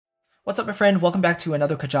What's up, my friend? Welcome back to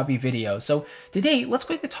another Kajabi video. So today, let's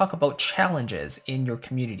quickly talk about challenges in your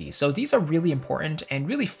community. So these are really important and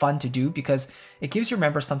really fun to do because it gives your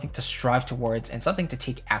members something to strive towards and something to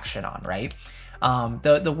take action on, right?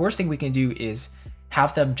 The worst thing we can do is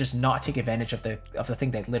have them just not take advantage of the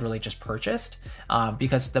thing they literally just purchased,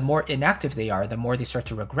 because the more inactive they are, the more they start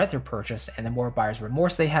to regret their purchase, and the more buyer's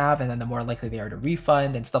remorse they have, and then the more likely they are to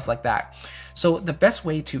refund and stuff like that. So the best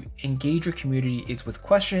way to engage your community is with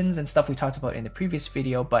questions and stuff we talked about in the previous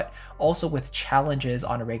video, but also with challenges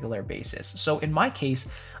on a regular basis. So in my case,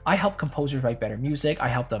 I help composers write better music, I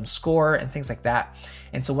help them score and things like that.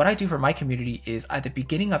 And so what I do for my community is at the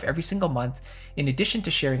beginning of every single month, in addition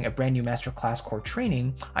to sharing a brand new masterclass core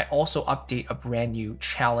training, I also update a brand new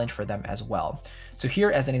challenge for them as well. So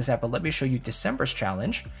here as an example, let me show you December's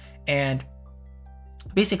challenge. And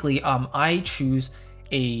basically, I choose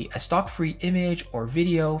a stock free image or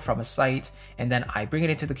video from a site, and then I bring it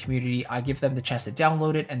into the community. I give them the chance to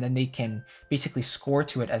download it, and then they can basically score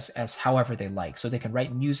to it as however they like. So they can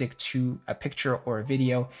write music to a picture or a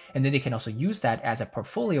video, and then they can also use that as a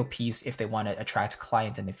portfolio piece if they want to attract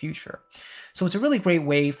clients in the future. So it's a really great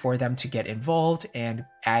way for them to get involved and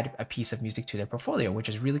add a piece of music to their portfolio, which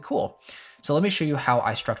is really cool. So let me show you how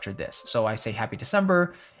I structured this. So I say, happy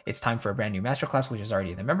December. It's time for a brand new masterclass, which is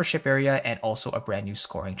already in the membership area, and also a brand new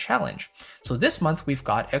scoring challenge. So this month we've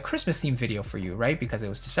got a Christmas themed video for you, right? Because it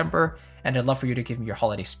was December, and I'd love for you to give me your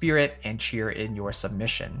holiday spirit and cheer in your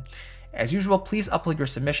submission. As usual, please upload your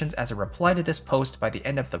submissions as a reply to this post by the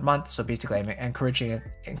end of the month. So basically I'm encouraging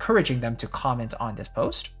them to comment on this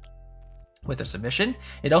post with their submission.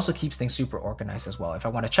 It also keeps things super organized as well. If I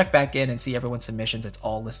want to check back in and see everyone's submissions, it's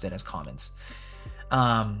all listed as comments.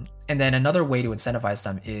 And then another way to incentivize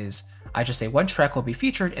them is I just say one track will be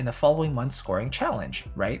featured in the following month's scoring challenge,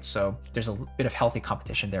 right? So there's a bit of healthy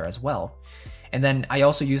competition there as well. And then I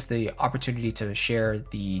also use the opportunity to share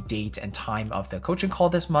the date and time of the coaching call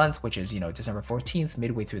this month, which is, December 14th,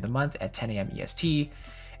 midway through the month at 10 a.m. EST.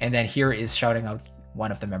 And then here is shouting out one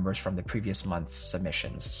of the members from the previous month's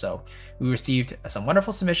submissions. So we received some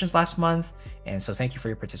wonderful submissions last month, and so thank you for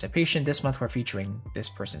your participation. This month we're featuring this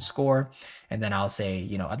person's score, and then I'll say,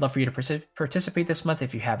 I'd love for you to participate this month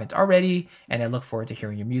if you haven't already, and I look forward to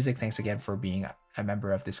hearing your music. Thanks again for being a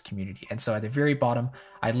member of this community. And so at the very bottom,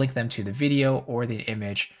 I link them to the video or the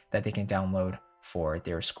image that they can download for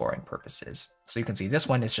their scoring purposes. So you can see this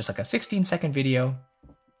one is just like a 16-second video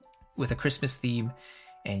with a Christmas theme,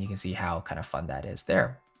 and you can see how kind of fun that is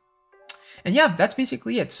there. And yeah, that's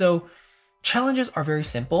basically it. So challenges are very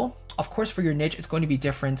simple. Of course, for your niche, it's going to be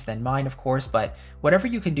different than mine, of course, but whatever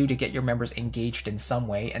you can do to get your members engaged in some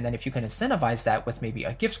way. And then if you can incentivize that with maybe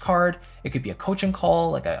a gift card, it could be a coaching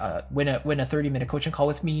call, like win a 30-minute coaching call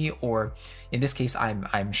with me, or in this case,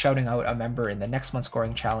 I'm shouting out a member in the next month's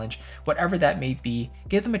scoring challenge, whatever that may be,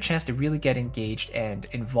 give them a chance to really get engaged and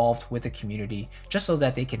involved with the community, just so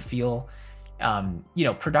that they can feel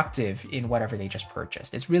productive in whatever they just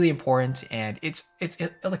purchased. It's really important, and it's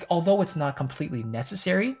like, although it's not completely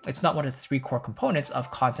necessary, it's not one of the 3 core components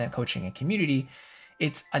of content, coaching, and community,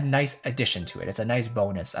 it's a nice addition to it. It's a nice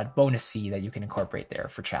bonus, a bonus C that you can incorporate there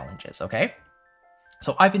for challenges, okay?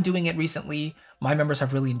 So I've been doing it recently. My members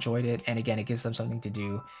have really enjoyed it. And again, it gives them something to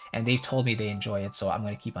do, and they've told me they enjoy it. So I'm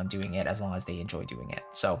going to keep on doing it as long as they enjoy doing it.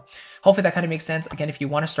 So hopefully that kind of makes sense. Again, if you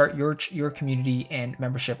want to start your community and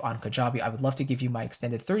membership on Kajabi, I would love to give you my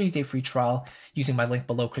extended 30-day free trial using my link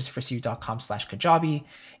below, christophercu.com/Kajabi.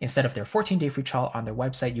 Instead of their 14-day free trial on their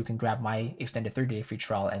website, you can grab my extended 30-day free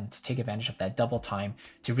trial and take advantage of that double time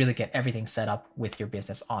to really get everything set up with your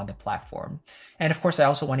business on the platform. And of course, I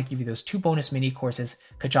also want to give you those 2 bonus mini courses,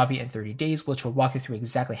 Kajabi in 30 days, which will walk you through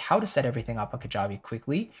exactly how to set everything up on Kajabi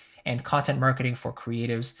quickly, and content marketing for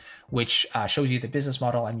creatives, which shows you the business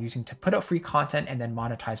model I'm using to put out free content and then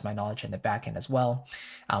monetize my knowledge in the backend as well.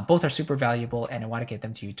 Both are super valuable, and I want to get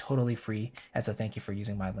them to you totally free as a thank you for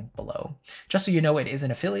using my link below. Just so you know, it is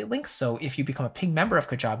an affiliate link, so if you become a paying member of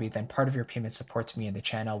Kajabi, then part of your payment supports me and the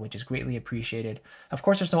channel, which is greatly appreciated. Of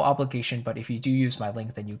course, there's no obligation, but if you do use my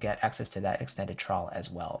link, then you get access to that extended trial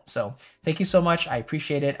as well. So thank you so much. I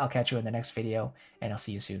appreciate it. I'll catch you in the next video, and I'll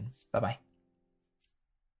see you soon. Bye-bye.